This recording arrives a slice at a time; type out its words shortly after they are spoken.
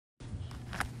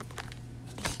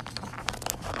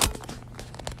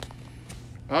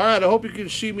All right, I hope you can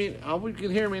see me. I hope you can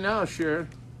hear me now, Sharon.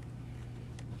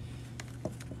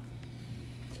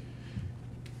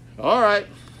 All right.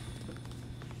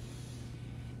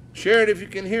 Sharon, if you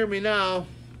can hear me now,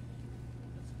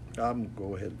 I'm going to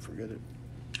go ahead and forget it.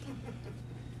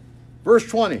 Verse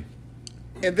 20.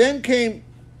 And then came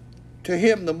to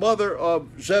him the mother of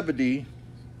Zebedee's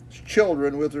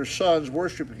children with her sons,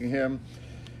 worshiping him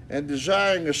and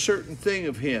desiring a certain thing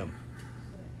of him.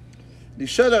 And he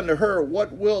said unto her,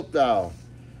 What wilt thou?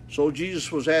 So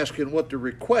Jesus was asking what the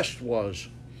request was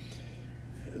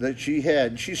that she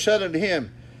had. And she said unto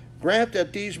him, Grant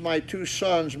that these my two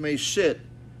sons may sit,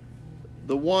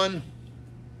 the one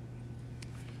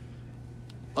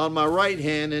on my right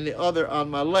hand and the other on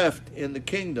my left in the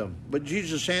kingdom. But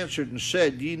Jesus answered and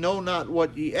said, Ye know not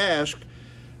what ye ask.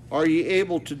 Are ye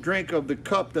able to drink of the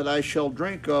cup that I shall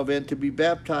drink of, and to be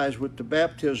baptized with the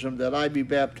baptism that I be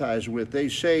baptized with? They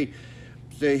say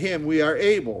to him, We are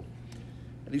able.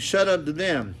 And he said unto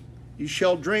them, Ye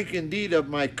shall drink indeed of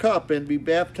my cup, and be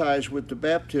baptized with the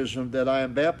baptism that I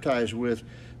am baptized with.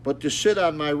 But to sit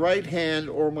on my right hand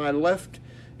or my left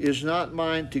is not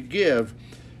mine to give,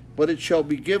 but it shall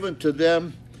be given to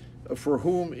them for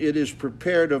whom it is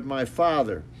prepared of my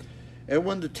Father. And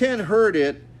when the 10 heard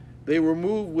it, they were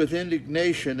moved with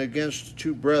indignation against the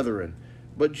two brethren.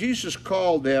 But Jesus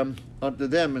called them unto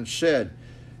them and said,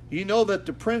 Ye know that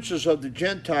the princes of the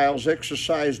Gentiles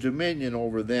exercise dominion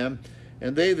over them,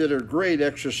 and they that are great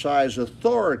exercise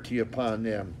authority upon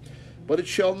them. But it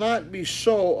shall not be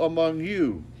so among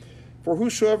you. For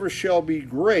whosoever shall be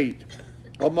great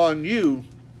among you,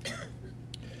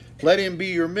 let him be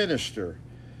your minister.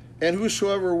 And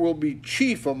whosoever will be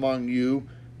chief among you,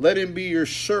 let him be your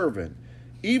servant.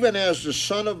 Even as the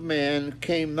Son of Man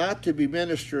came not to be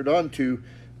ministered unto,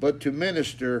 but to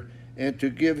minister, and to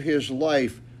give his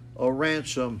life a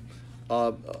ransom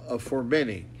for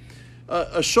many.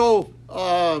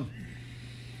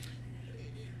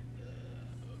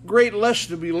 Great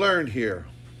lesson to be learned here.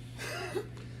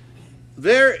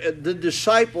 The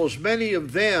disciples, many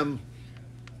of them,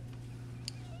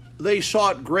 they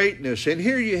sought greatness. And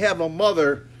here you have a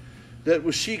mother that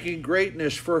was seeking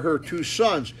greatness for her two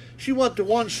sons. She wanted the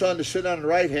one son to sit on the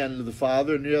right hand of the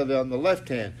father and the other on the left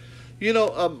hand. You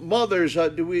know, mothers,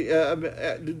 do we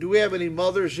have any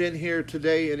mothers in here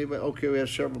today? Anybody? Okay, we have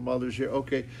several mothers here.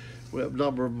 Okay, we have a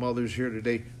number of mothers here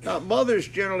today. Now, mothers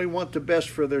generally want the best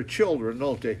for their children,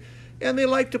 don't they? And they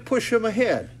like to push them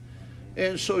ahead.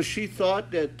 And so she thought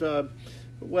that,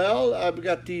 well, I've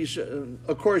got these,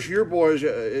 of course, your boys,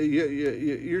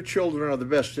 your children are the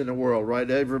best in the world, right?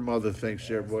 Every mother thinks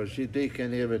their boys. They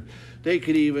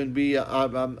could even be,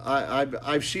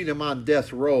 I've seen them on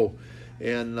death row,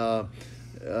 and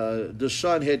the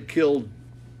son had killed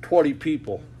 20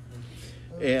 people.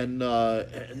 And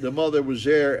the mother was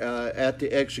there at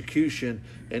the execution,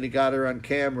 and he got her on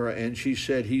camera, and she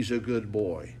said, he's a good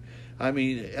boy. I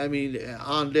mean,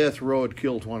 on death row, it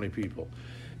killed 20 people.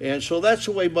 And so that's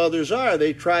the way mothers are.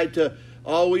 They try to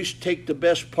always take the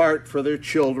best part for their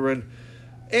children.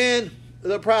 And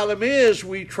the problem is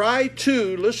we try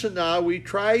to, listen now, we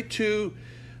try to,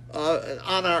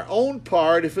 on our own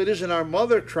part, if it isn't our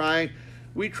mother trying,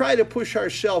 we try to push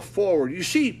ourselves forward. You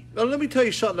see, let me tell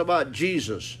you something about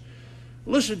Jesus.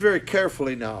 Listen very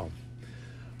carefully now.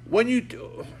 When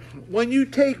you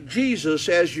take Jesus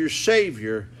as your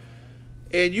Savior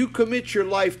and you commit your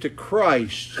life to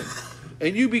Christ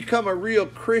and you become a real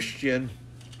Christian,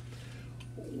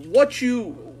 what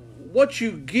you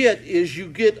get is you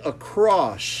get a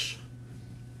cross.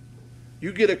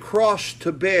 You get a cross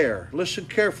to bear. Listen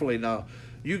carefully now.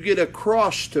 You get a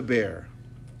cross to bear.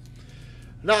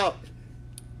 Now,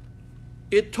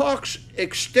 it talks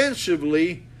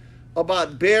extensively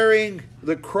about bearing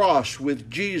the cross with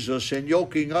Jesus and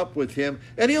yoking up with him,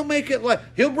 and he'll make it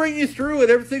he'll bring you through it.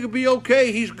 Everything will be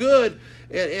okay. He's good,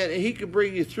 and he can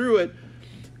bring you through it.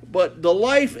 But the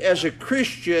life as a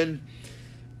Christian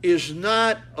is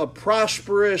not a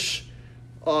prosperous,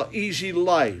 easy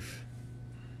life.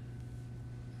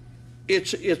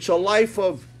 It's a life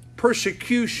of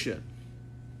persecution.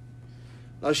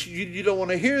 You don't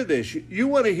want to hear this. You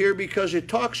want to hear because it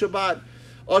talks about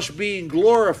us being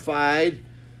glorified,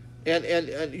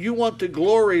 and you want the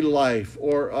glory life.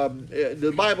 Or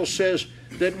the Bible says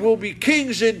that we'll be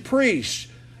kings and priests.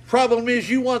 Problem is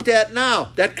you want that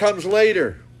now. That comes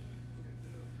later.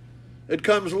 It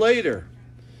comes later.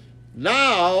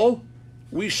 Now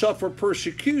we suffer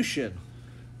persecution.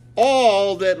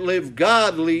 All that live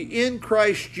godly in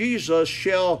Christ Jesus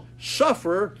shall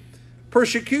suffer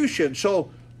persecution. So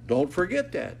don't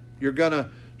forget that. You're going to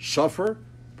suffer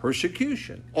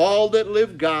persecution. All that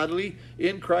live godly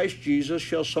in Christ Jesus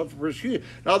shall suffer persecution.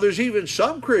 Now, there's even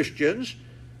some Christians,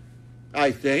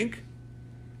 I think,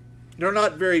 they're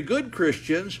not very good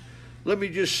Christians. Let me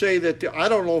just say that I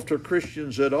don't know if they're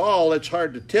Christians at all. It's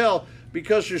hard to tell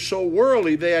because they're so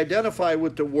worldly. They identify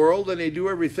with the world and they do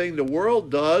everything the world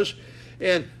does.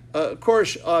 And, of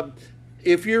course,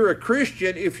 if you're a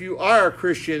Christian, if you are a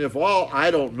Christian, if all, I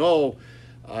don't know,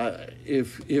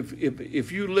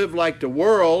 if you live like the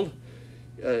world,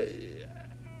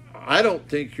 I don't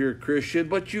think you're a Christian,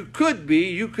 but you could be.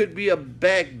 You could be a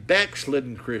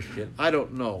backslidden Christian. I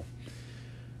don't know.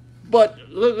 But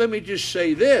let me just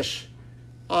say this.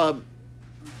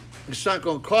 It's not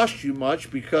going to cost you much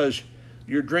because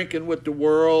you're drinking with the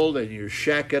world and you're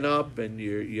shacking up and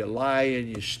you lie and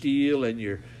you steal and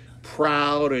you're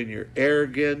proud and you're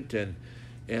arrogant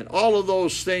and all of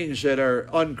those things that are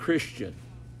unchristian.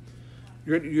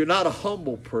 You're not a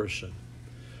humble person.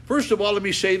 First of all, let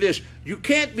me say this. You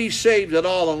can't be saved at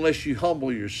all unless you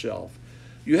humble yourself.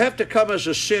 You have to come as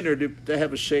a sinner to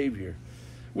have a Savior.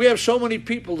 We have so many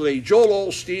people today, Joel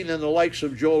Osteen and the likes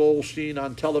of Joel Osteen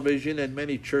on television and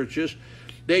many churches.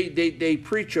 They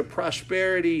preach a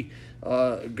prosperity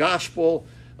gospel.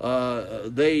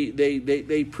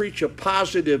 They preach a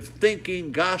positive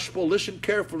thinking gospel. Listen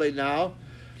carefully now.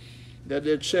 That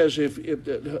it says if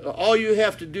all you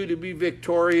have to do to be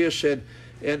victorious and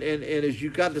is you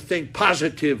got to think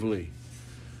positively.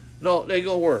 No, it ain't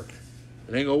gonna work.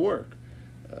 It ain't gonna work.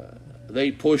 They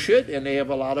push it and they have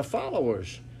a lot of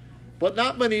followers, but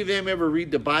not many of them ever read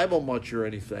the Bible much or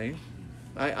anything.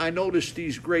 I noticed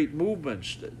these great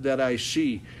movements that I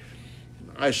see.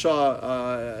 I saw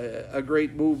a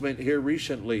great movement here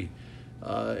recently.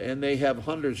 And they have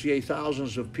hundreds, yea,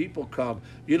 thousands of people come.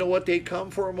 You know what they come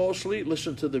for mostly?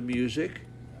 Listen to the music.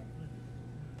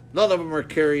 None of them are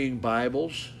carrying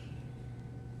Bibles.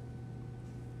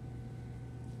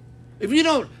 If you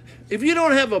don't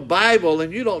have a Bible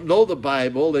and you don't know the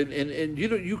Bible and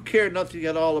you care nothing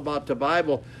at all about the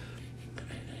Bible,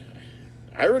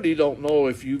 I really don't know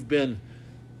if you've been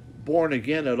born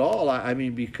again at all. I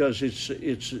mean, because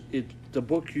it's the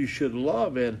book you should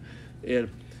love and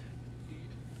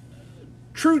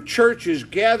true churches,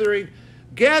 gathering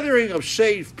of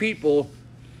saved people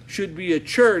should be a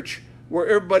church where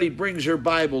everybody brings their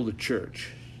Bible to church.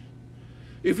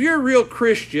 If you're a real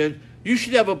Christian, you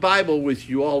should have a Bible with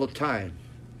you all the time.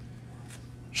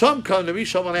 Some come to me,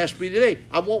 someone asked me today,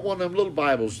 I want one of them little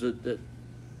Bibles, the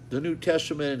New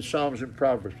Testament and Psalms and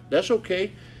Proverbs. That's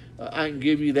okay. I can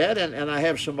give you that, and I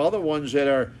have some other ones that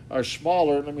are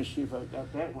smaller. Let me see if I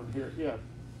got that one here. Yeah.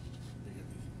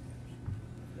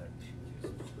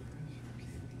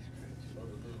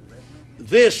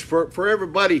 This, for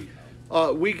everybody,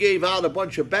 we gave out a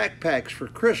bunch of backpacks for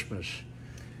Christmas.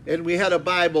 And we had a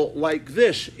Bible like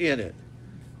this in it.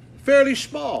 Fairly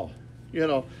small,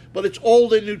 but it's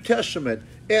Old and New Testament.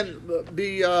 And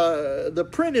the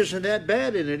print isn't that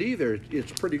bad in it either.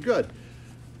 It's pretty good.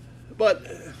 But,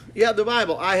 yeah, the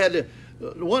Bible. I had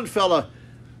one fella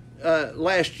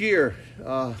last year.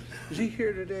 Is he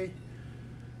here today?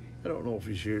 I don't know if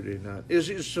he's here today or not.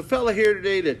 Is a fella here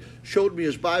today that showed me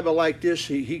his Bible like this?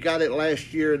 He got it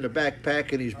last year in the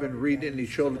backpack, and he's been reading it, and he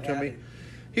showed it to me.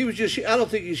 He was just, I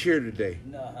don't think he's here today.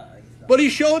 No, but he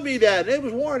showed me that. It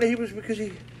was warned. Because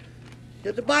he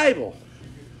had the Bible.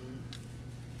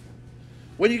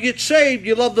 When you get saved,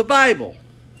 you love the Bible.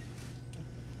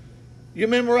 You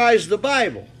memorize the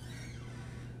Bible.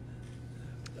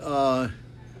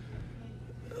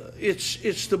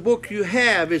 It's the book you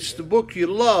have. It's the book you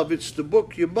love. It's the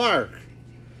book you mark.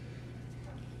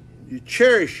 You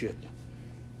cherish it.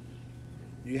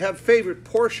 You have favorite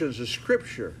portions of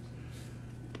Scripture.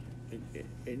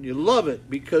 And you love it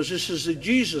because this is the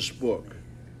Jesus book.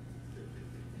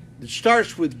 It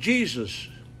starts with Jesus,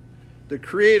 the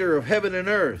creator of heaven and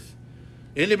earth.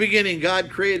 In the beginning, God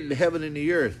created the heaven and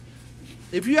the earth.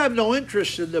 If you have no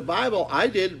interest in the Bible, I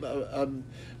did.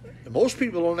 Most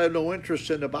people don't have no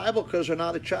interest in the Bible because they're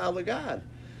not a child of God.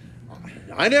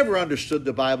 I never understood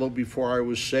the Bible before I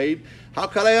was saved. How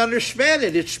could I understand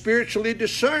it? It's spiritually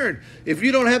discerned. If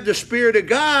you don't have the Spirit of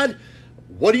God,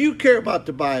 what do you care about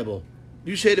the Bible?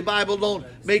 You say the Bible don't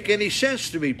make any sense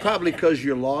to me. Probably because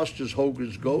you're lost as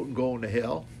Hogan's goat and going to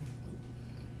hell.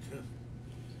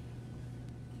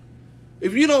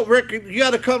 If you don't reckon, you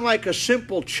got to come like a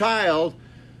simple child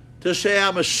to say,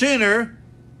 I'm a sinner.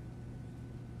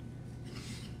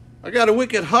 I got a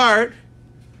wicked heart.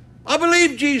 I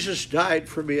believe Jesus died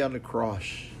for me on the cross.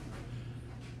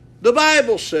 The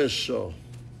Bible says so.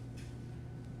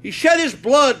 He shed his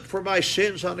blood for my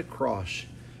sins on the cross.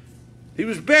 He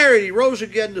was buried. He rose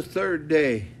again the third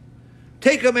day.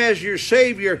 Take him as your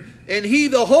Savior, and he,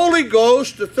 the Holy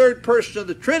Ghost, the third person of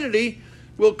the Trinity,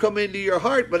 will come into your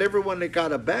heart. But everyone that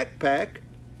got a backpack,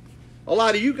 a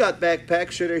lot of you got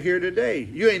backpacks that are here today.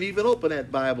 You ain't even opened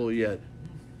that Bible yet.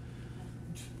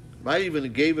 Might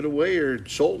even gave it away or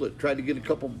sold it, tried to get a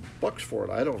couple bucks for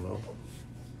it. I don't know.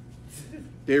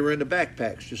 They were in the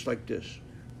backpacks just like this.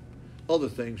 Other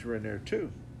things were in there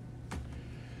too.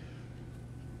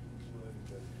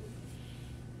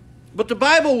 But the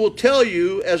Bible will tell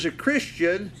you, as a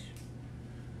Christian,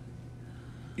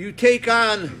 you take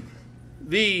on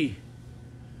the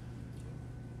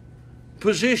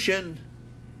position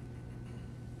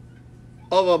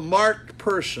of a marked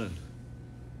person.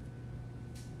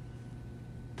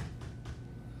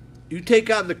 You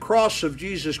take on the cross of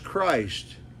Jesus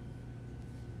Christ.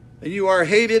 And you are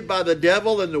hated by the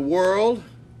devil and the world.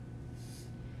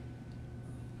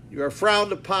 You are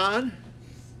frowned upon.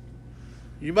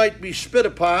 You might be spit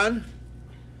upon.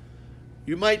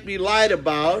 You might be lied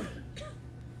about.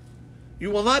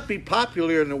 You will not be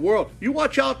popular in the world. You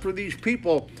watch out for these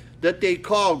people that they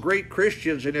call great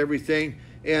Christians and everything,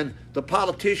 and the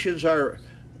politicians are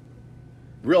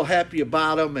real happy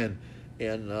about them,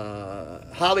 and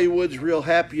Hollywood's real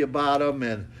happy about them,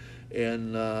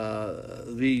 and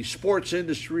the sports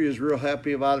industry is real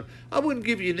happy about them. I wouldn't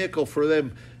give you a nickel for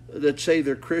them that say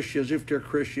they're Christians, if they're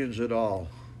Christians at all.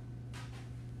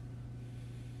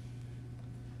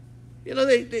 You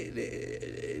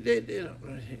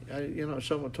know,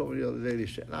 someone told me the other day, they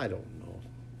said, I don't know.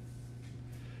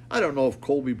 I don't know if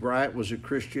Kobe Bryant was a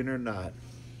Christian or not.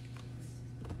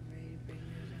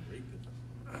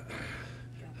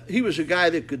 He was a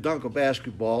guy that could dunk a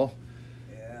basketball.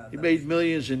 Yeah, he made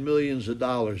millions and millions of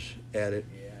dollars at it.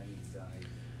 Yeah, he died.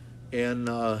 And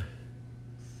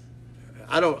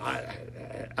I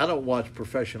don't watch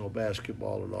professional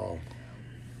basketball at all.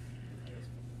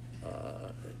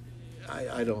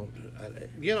 I don't.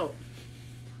 You know,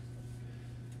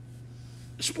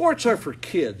 sports are for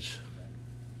kids.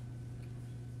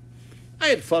 I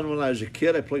had fun when I was a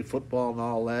kid. I played football and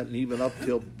all that, and even up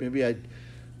till maybe I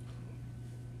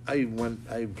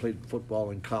played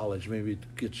football in college. Maybe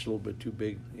it gets a little bit too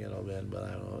big, you know, then, but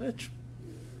I don't know. It's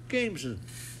games and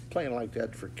playing like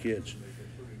that for kids.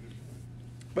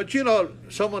 But, you know,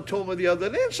 someone told me the other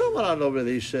day, and someone I know where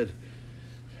they said,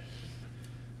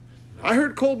 I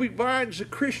heard Kobe Bryant's a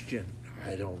Christian.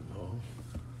 I don't know.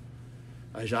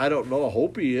 I said, I don't know. I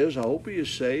hope he is. I hope he is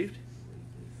saved.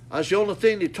 That's the only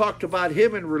thing they talked about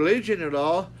him in religion at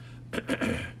all.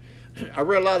 I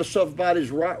read a lot of stuff about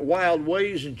his wild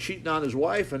ways and cheating on his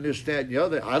wife and this, that, and the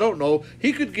other. I don't know.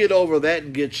 He could get over that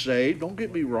and get saved. Don't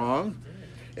get me wrong.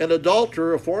 An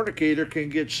adulterer, a fornicator, can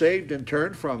get saved and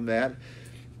turn from that.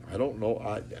 I don't know.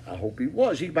 I hope he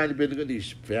was. He might have been a good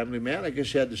family man. I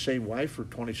guess he had the same wife for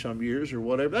 20-some years or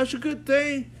whatever. That's a good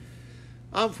thing.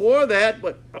 I'm for that.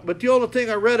 But the only thing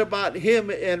I read about him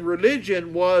and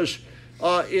religion was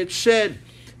it said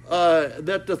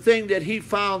that the thing that he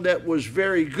found that was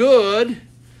very good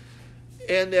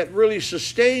and that really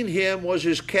sustained him was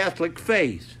his Catholic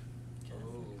faith.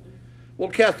 Well,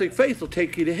 Catholic faith will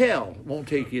take you to hell. It won't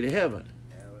take you to heaven.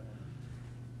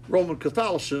 Roman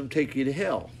Catholicism take you to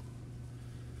hell.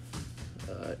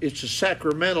 It's a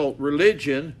sacramental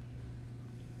religion.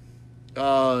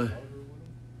 It's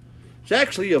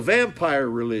actually a vampire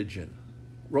religion,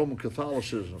 Roman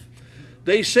Catholicism.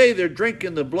 They say they're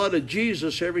drinking the blood of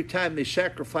Jesus every time they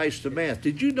sacrifice the Mass.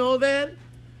 Did you know that?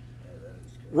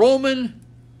 Roman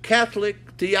Catholic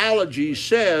theology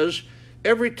says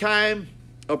every time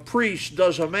a priest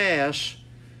does a Mass,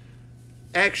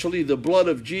 actually the blood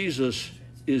of Jesus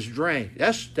is drank.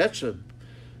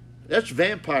 That's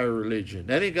vampire religion.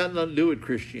 That ain't got nothing to do with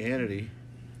Christianity.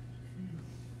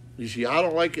 You see, I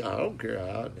don't like it. I don't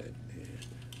care.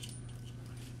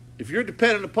 If you're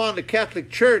dependent upon the Catholic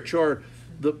Church or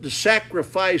the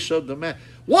sacrifice of the man,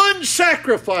 one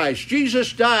sacrifice,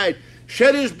 Jesus died,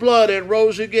 shed his blood, and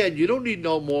rose again. You don't need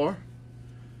no more.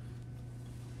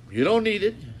 You don't need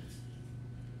it.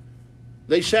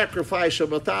 They sacrifice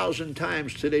them 1,000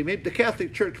 times today. Maybe the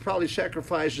Catholic Church probably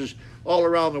sacrifices all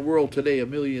around the world today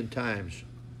 1,000,000 times.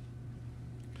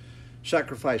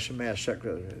 Sacrifice a Mass.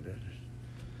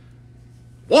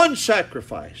 One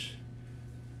sacrifice.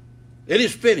 It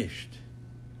is finished.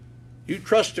 You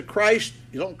trust to Christ.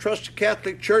 You don't trust the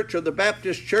Catholic Church or the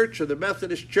Baptist Church or the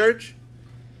Methodist Church.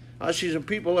 I see some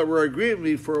people that were agreeing with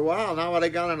me for a while. Now when they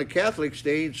got on the Catholics,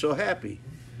 they ain't so happy.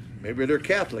 Maybe they're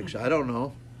Catholics. I don't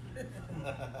know.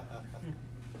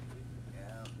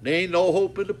 There ain't no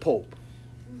hope in the Pope.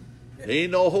 There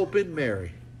ain't no hope in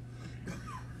Mary.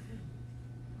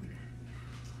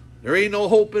 There ain't no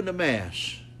hope in the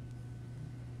Mass.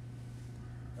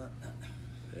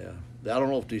 Yeah. I don't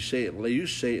know if they say it. They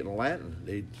used to say it in Latin.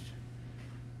 They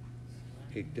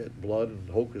kick that blood and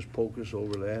hocus pocus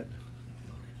over that.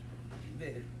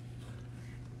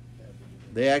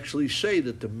 They actually say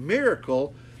that the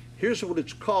miracle, here's what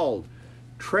it's called,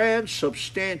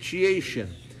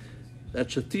 transubstantiation.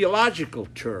 That's a theological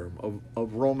term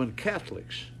of Roman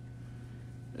Catholics.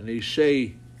 And they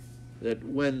say that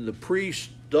when the priest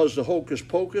does the hocus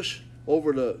pocus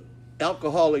over the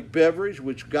alcoholic beverage,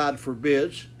 which God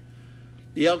forbids,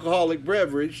 the alcoholic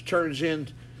beverage turns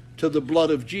into the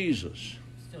blood of Jesus.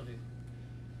 Still do.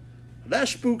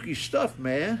 That's spooky stuff,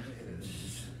 man.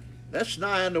 That's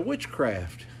nigh on the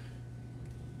witchcraft.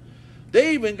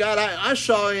 They even got, I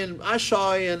saw in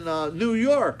New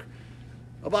York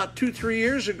about 2-3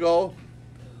 years ago,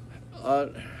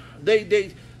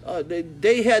 they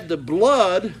had the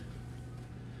blood.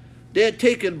 They had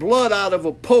taken blood out of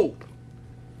a pope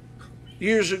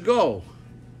years ago.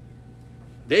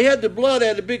 They had the blood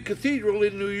at a big cathedral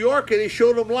in New York, and they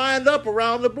showed them lined up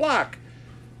around the block,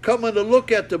 coming to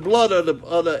look at the blood of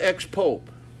the ex-pope.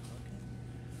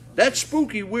 That's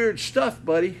spooky, weird stuff,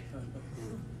 buddy.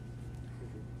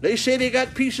 They say they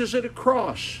got pieces of the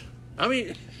cross. I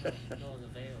mean,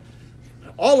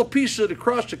 all the pieces of the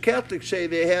cross the Catholics say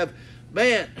they have.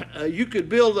 Man, you could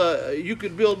build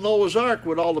Noah's Ark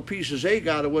with all the pieces they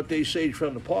got of what they say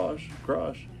from the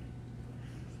cross.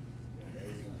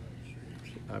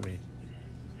 I mean,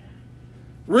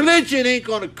 religion ain't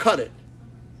going to cut it.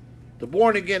 The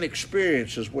born-again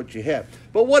experience is what you have.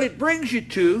 But what it brings you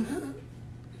to,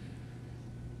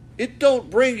 it don't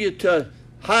bring you to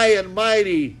high and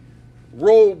mighty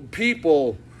robed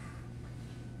people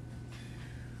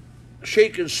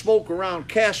shaking smoke around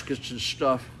caskets and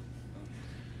stuff.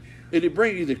 It'll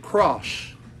bring you the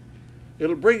cross.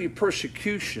 It'll bring you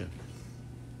persecution.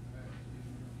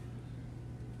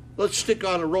 Let's stick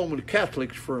on the Roman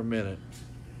Catholics for a minute.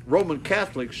 Roman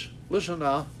Catholics, listen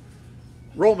now,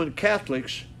 Roman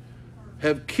Catholics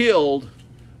have killed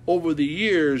over the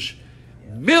years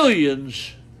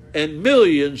millions and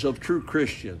millions of true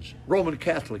Christians. Roman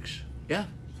Catholics, yeah?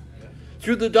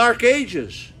 Through the Dark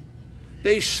Ages,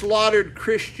 they slaughtered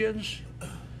Christians.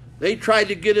 They tried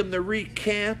to get them to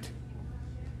recant.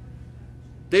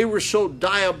 They were so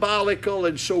diabolical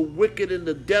and so wicked in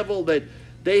the devil that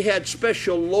they had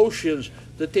special lotions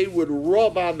that they would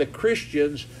rub on the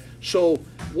Christians. So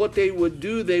what they would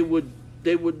do, they would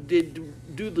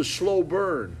do the slow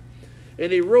burn.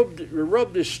 And they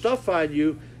rubbed this stuff on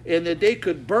you, and that they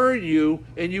could burn you,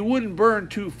 and you wouldn't burn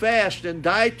too fast and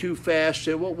die too fast.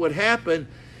 And what would happen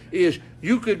is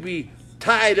you could be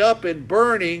tied up and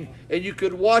burning, and you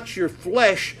could watch your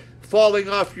flesh falling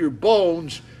off your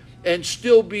bones and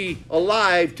still be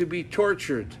alive to be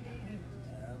tortured.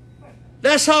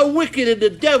 That's how wicked and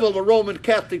the devil the Roman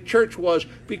Catholic Church was,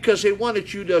 because they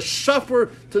wanted you to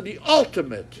suffer to the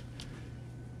ultimate.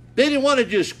 They didn't want to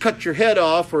just cut your head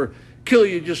off or kill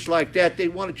you just like that. They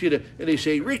wanted you to, and they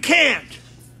say, recant.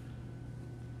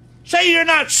 Say you're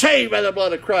not saved by the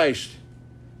blood of Christ.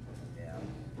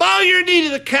 Bow your knee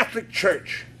to the Catholic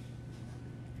Church.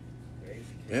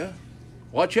 Yeah?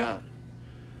 Watch out.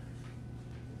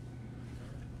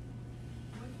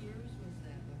 What years was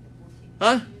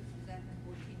that? Huh? Was that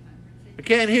the 1400s? I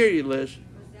can't hear you, Liz. Was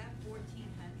that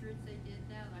 1400s they did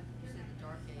that? Like you said, the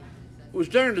Dark Ages. It was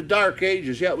during the Dark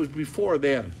Ages. Yeah, it was before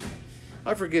then.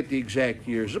 I forget the exact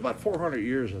years. About 400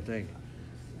 years, I think.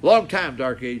 Long time,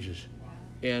 Dark Ages.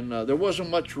 And there wasn't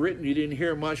much written. You didn't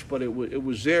hear much, but it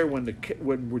was there when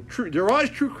we're true. There are always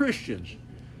true Christians.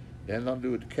 They had nothing to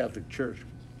do with the Catholic Church.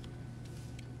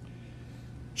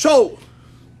 So,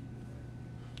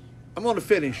 I'm going to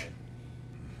finish.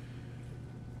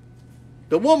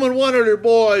 The woman wanted her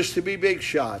boys to be big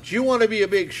shots. You want to be a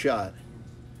big shot.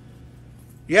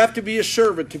 You have to be a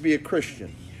servant to be a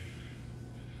Christian.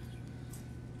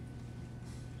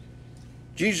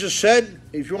 Jesus said,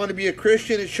 if you want to be a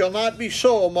Christian, it shall not be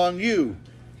so among you.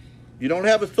 You don't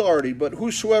have authority, but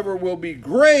whosoever will be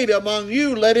great among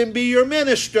you, let him be your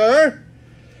minister.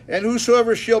 And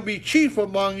whosoever shall be chief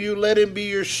among you, let him be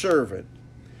your servant.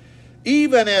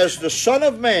 Even as the Son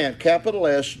of Man, capital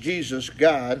S, Jesus,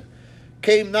 God,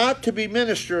 came not to be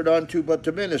ministered unto, but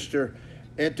to minister,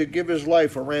 and to give his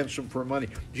life a ransom for money.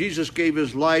 Jesus gave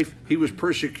his life. He was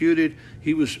persecuted.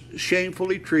 He was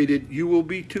shamefully treated. You will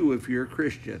be too if you're a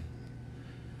Christian.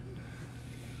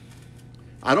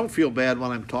 I don't feel bad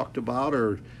when I'm talked about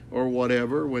or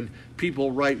whatever. When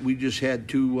people write, we just had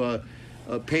to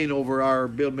paint over our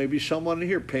bill. Maybe someone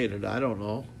here painted. I don't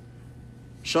know.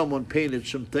 Someone painted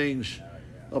some things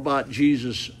about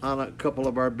Jesus on a couple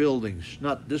of our buildings.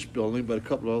 Not this building, but a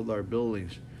couple of our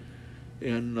buildings.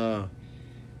 And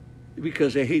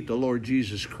because they hate the Lord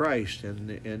Jesus Christ,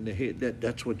 and they hate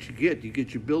that's what you get. You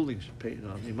get your buildings painted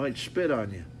on. They might spit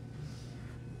on you.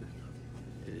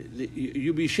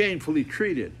 You'll be shamefully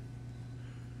treated.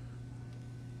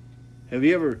 Have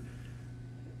you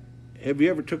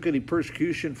ever took any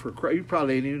persecution for Christ? You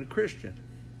probably ain't even a Christian.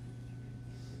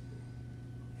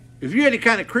 If you're any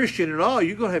kind of Christian at all,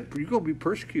 you're gonna be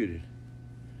persecuted.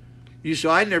 You say,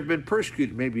 "I've never been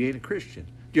persecuted." Maybe you ain't a Christian.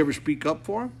 Do you ever speak up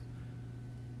for them?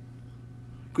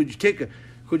 Could you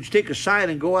take a sign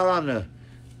and go out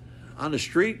on the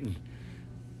street and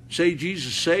say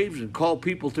Jesus saves and call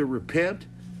people to repent?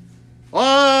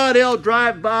 Oh, they'll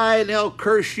drive by and they'll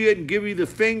curse you and give you the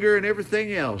finger and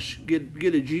everything else.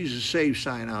 Get a Jesus save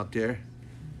sign out there.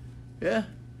 Yeah?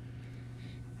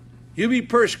 You be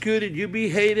persecuted, you be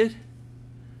hated.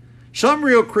 Some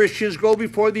real Christians go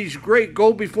before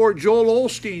Joel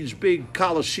Osteen's big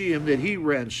coliseum that he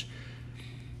rents.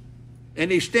 And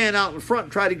they stand out in front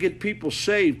and try to get people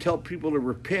saved, tell people to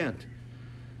repent.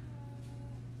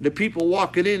 The people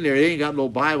walking in there, they ain't got no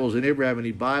Bibles, they never have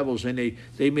any Bibles, and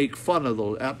they make fun of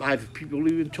those.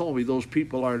 People even told me those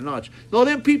people are nuts. No,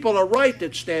 them people are right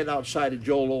that stand outside of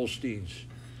Joel Osteen's.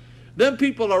 Them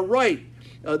people are right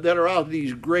that are out in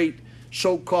these great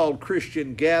so-called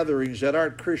Christian gatherings that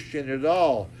aren't Christian at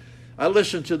all. I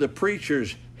listen to the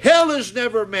preachers. Hell is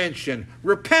never mentioned.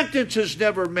 Repentance is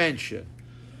never mentioned.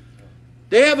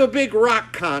 They have a big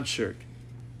rock concert.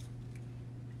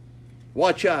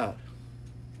 Watch out.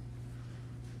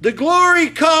 The glory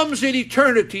comes in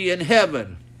eternity in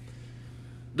heaven.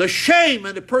 The shame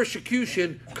and the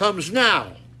persecution comes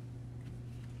now.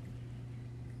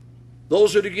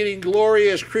 Those that are getting glory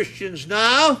as Christians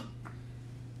now,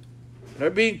 they're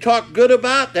being talked good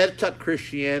about. That's not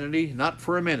Christianity, not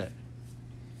for a minute.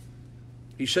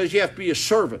 He says you have to be a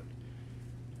servant.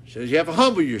 He says you have to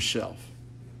humble yourself.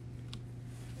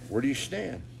 Where do you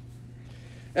stand?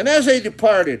 And as they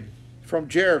departed from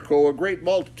Jericho, a great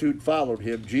multitude followed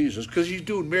him, Jesus, because he's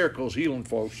doing miracles, healing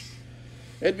folks.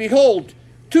 And behold,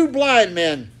 2 blind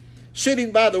men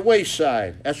sitting by the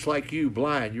wayside. That's like you,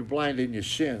 blind. You're blind in your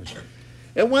sins.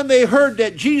 And when they heard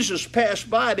that Jesus passed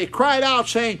by, they cried out,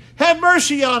 saying, "Have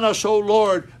mercy on us, O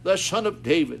Lord, the Son of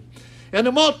David." And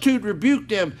the multitude rebuked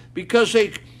them because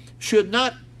they should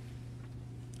not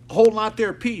hold not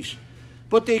their peace.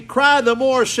 But they cried the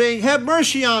more, saying, "Have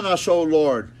mercy on us, O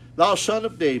Lord, thou Son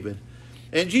of David."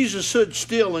 And Jesus stood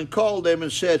still and called them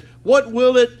and said, "What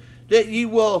will it that ye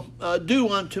will do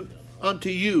unto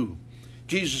you?"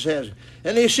 Jesus has.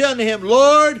 And they said unto him,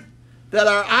 "Lord, that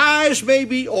our eyes may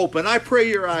be open." I pray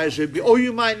your eyes would be. Oh,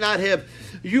 you might not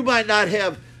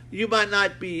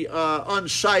be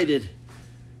unsighted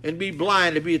and be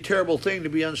blind. It'd be a terrible thing to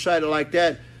be unsighted like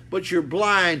that. But you're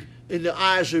blind in the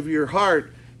eyes of your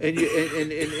heart, and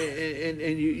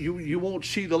you won't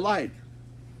see the light.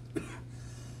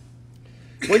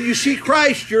 When you see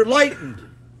Christ, you're lightened,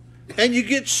 and you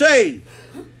get saved.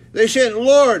 They said,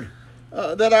 "Lord,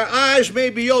 that our eyes may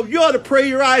be open." You ought to pray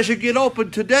your eyes would get open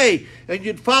today, and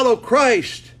you'd follow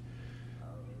Christ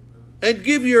and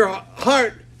give your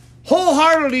heart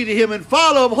wholeheartedly to him and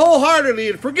follow him wholeheartedly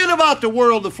and forget about the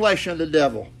world, the flesh, and the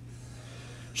devil.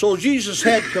 So Jesus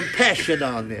had compassion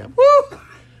on them. Woo!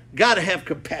 Got to have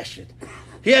compassion.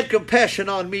 He had compassion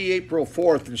on me April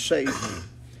 4th and saved me.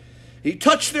 He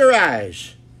touched their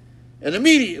eyes, and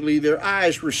immediately their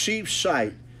eyes received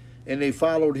sight, and they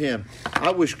followed him.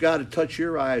 I wish God would touch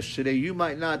your eyes today. You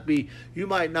might not be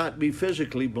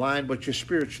physically blind, but you're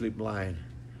spiritually blind.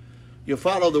 You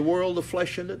follow the world, the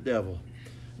flesh, and the devil.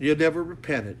 You never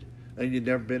repented, and you've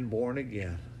never been born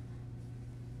again.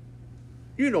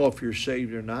 You know if you're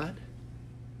saved or not.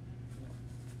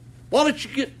 Why don't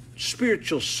you get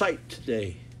spiritual sight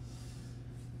today?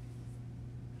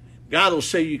 God will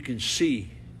say you can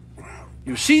see.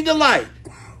 You've seen the light.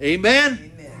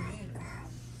 Amen?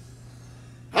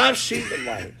 I've seen the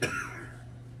light.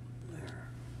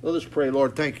 Let us pray.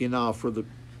 Lord, thank you now for the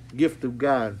gift of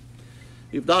God.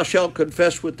 If thou shalt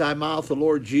confess with thy mouth the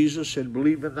Lord Jesus and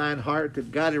believe in thine heart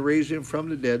that God had raised him from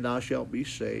the dead, thou shalt be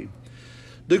saved.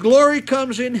 The glory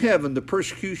comes in heaven. The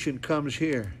persecution comes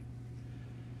here.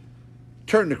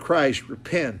 Turn to Christ.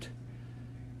 Repent.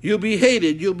 You'll be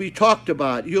hated. You'll be talked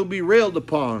about. You'll be railed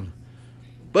upon.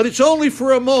 But it's only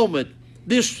for a moment,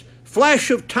 this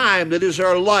flash of time that is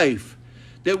our life,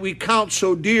 that we count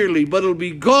so dearly, but it'll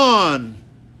be gone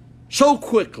so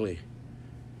quickly.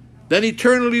 Then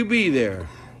eternally you'll be there.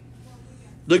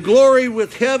 The glory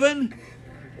with heaven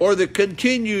or the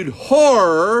continued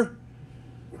horror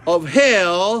of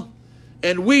hell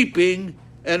and weeping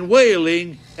and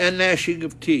wailing and gnashing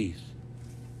of teeth.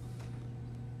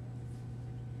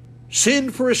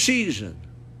 Sin for a season.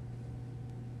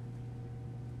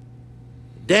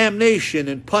 Damnation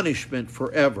and punishment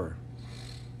forever.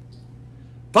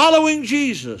 Following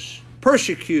Jesus,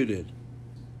 persecuted,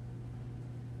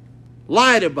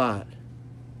 lied about.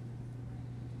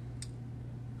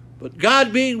 But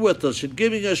God being with us and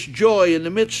giving us joy in the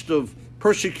midst of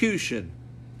persecution,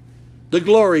 the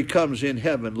glory comes in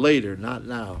heaven later, not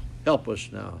now. Help us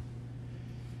now.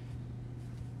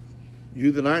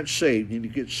 You that aren't saved need to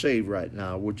get saved right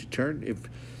now. Would you turn?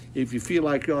 If you feel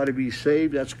like you ought to be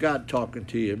saved, that's God talking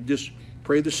to you. Just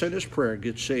pray the sinner's prayer and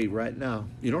get saved right now.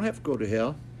 You don't have to go to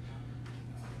hell.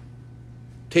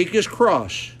 Take his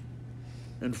cross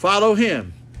and follow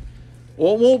him.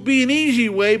 Well, it won't be an easy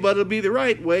way, but it'll be the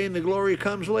right way, and the glory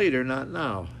comes later, not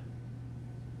now.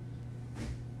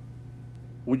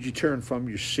 Would you turn from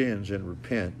your sins and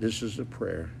repent? This is a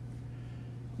prayer.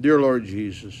 Dear Lord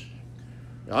Jesus,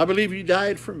 I believe you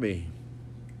died for me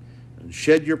and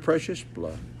shed your precious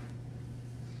blood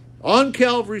on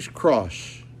Calvary's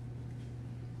cross,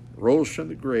 rose from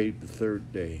the grave the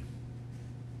third day.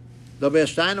 The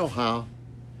best I know how,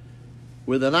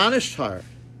 with an honest heart,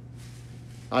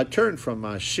 I turn from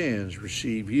my sins,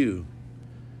 receive you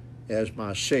as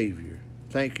my Savior.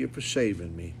 Thank you for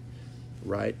saving me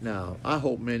right now. I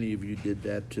hope many of you did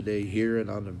that today here and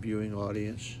on the viewing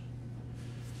audience.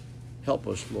 Help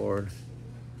us, Lord.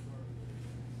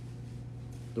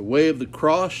 The way of the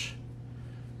cross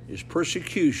is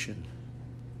persecution,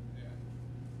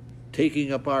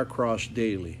 taking up our cross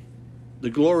daily. The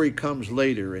glory comes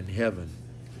later in heaven.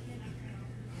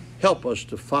 Help us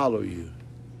to follow you.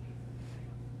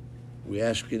 We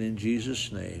ask it in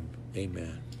Jesus' name.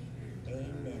 Amen.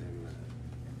 Amen.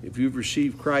 If you've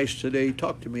received Christ today,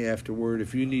 talk to me afterward.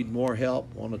 If you need more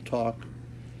help, want to talk,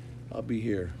 I'll be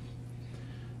here.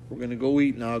 We're going to go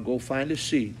eat now. Go find a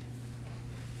seat.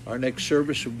 Our next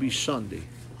service will be Sunday,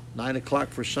 9 o'clock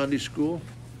for Sunday school.